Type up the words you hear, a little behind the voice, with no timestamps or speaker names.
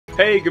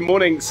Hey, good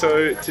morning.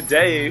 So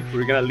today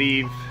we're going to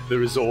leave the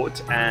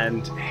resort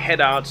and head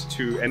out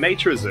to a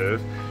nature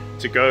reserve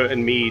to go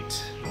and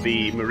meet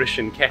the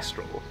Mauritian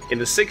Kestrel. In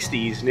the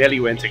 60s, nearly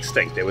went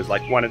extinct. There was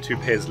like 1 or 2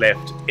 pairs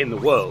left in the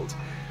world.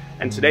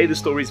 And today the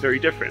story is very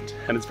different.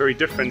 And it's very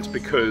different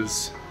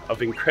because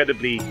of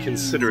incredibly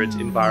considerate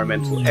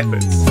environmental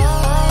efforts.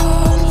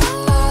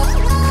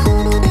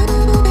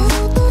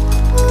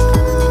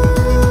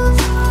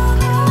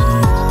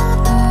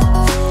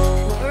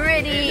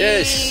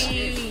 Yes.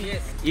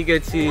 Eager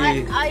to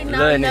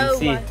learn and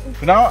see.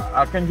 So now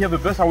I can hear the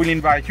bus. I will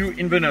invite you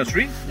in the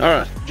nursery.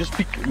 Alright. Just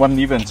pick one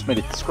leaf and smell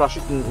it. Scratch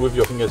it with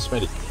your fingers,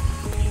 smell it.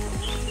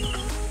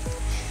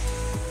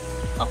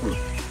 Apple.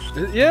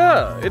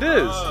 Yeah, it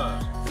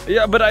is.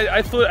 Yeah, but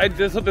I thought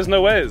there's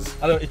no ways.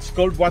 It's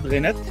called bois de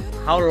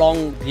renette. How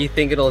long do you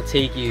think it'll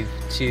take you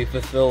to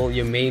fulfill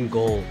your main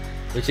goal,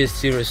 which is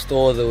to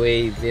restore the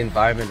way the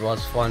environment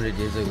was 400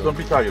 years ago? Don't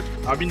be tired.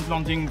 I've been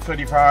planting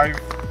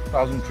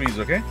 35,000 trees,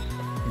 okay?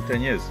 In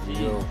 10 years.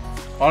 Yo.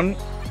 On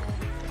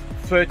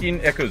 13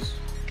 acres.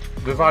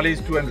 The valley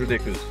is 200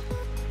 acres.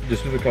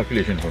 Just do the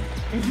calculation for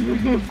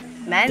me.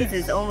 Mans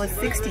is almost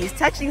 60, he's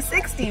touching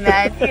 60,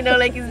 man. You know,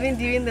 like he's been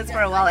doing this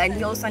for a while, and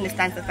he also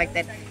understands the fact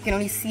that he can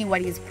only see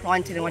what he's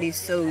planted and what he's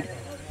sowed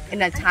in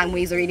that time where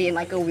he's already in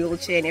like a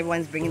wheelchair and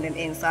everyone's bringing them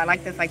in. So I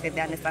like the fact that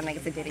they understand like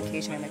it's a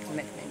dedication and a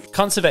commitment.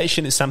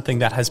 Conservation is something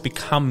that has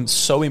become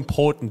so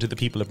important to the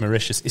people of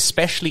Mauritius,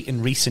 especially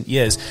in recent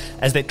years,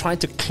 as they try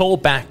to claw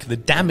back the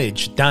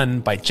damage done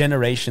by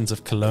generations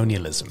of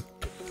colonialism.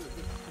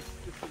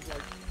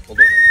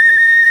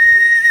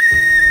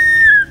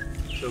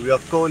 So we are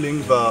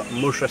calling the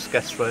Mauritius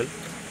Kestrel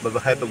by the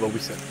head of a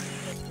whistle.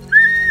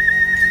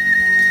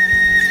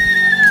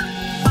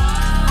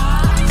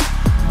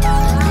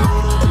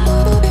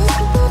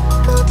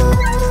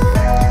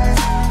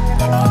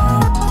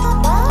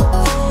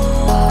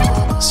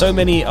 So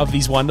many of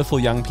these wonderful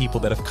young people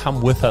that have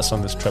come with us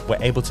on this trip were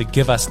able to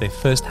give us their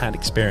first-hand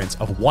experience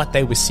of what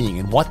they were seeing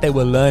and what they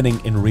were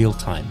learning in real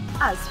time.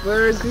 Us,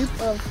 we're a group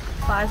of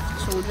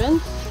 5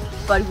 children,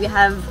 but we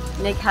have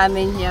Nick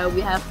Hamman here,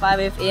 we have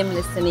 5FM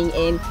listening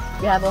in,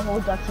 we have a whole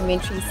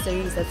documentary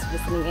series that's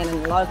listening in,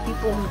 and a lot of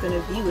people who are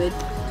going to be with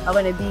are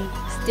going to be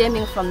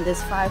stemming from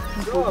this 5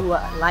 people who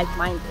are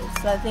like-minded.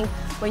 So I think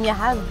when you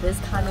have this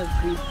kind of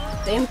group,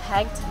 the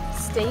impact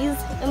stays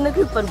in the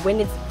group, but when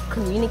it's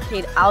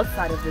communicated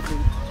outside of the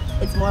group,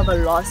 it's more of a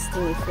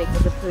lasting effect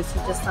as opposed to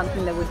just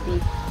something that would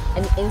be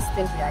an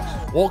instant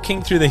reaction.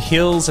 Walking through the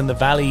hills and the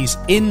valleys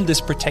in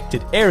this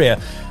protected area,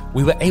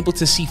 we were able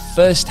to see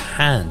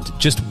firsthand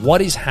just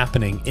what is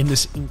happening in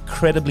this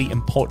incredibly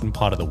important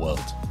part of the world.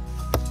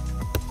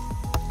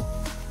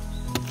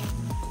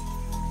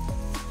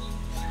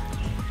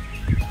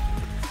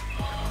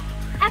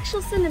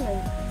 Actual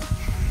cinnamon.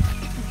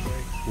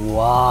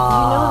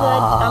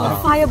 Wow. You know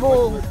that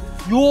fireball.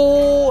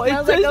 Yo,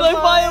 it tastes like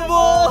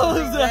fireball.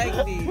 fireballs!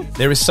 Exactly.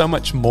 There is so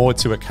much more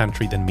to a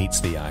country than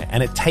meets the eye,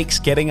 and it takes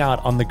getting out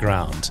on the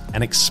ground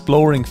and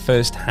exploring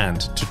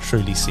firsthand to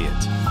truly see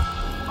it.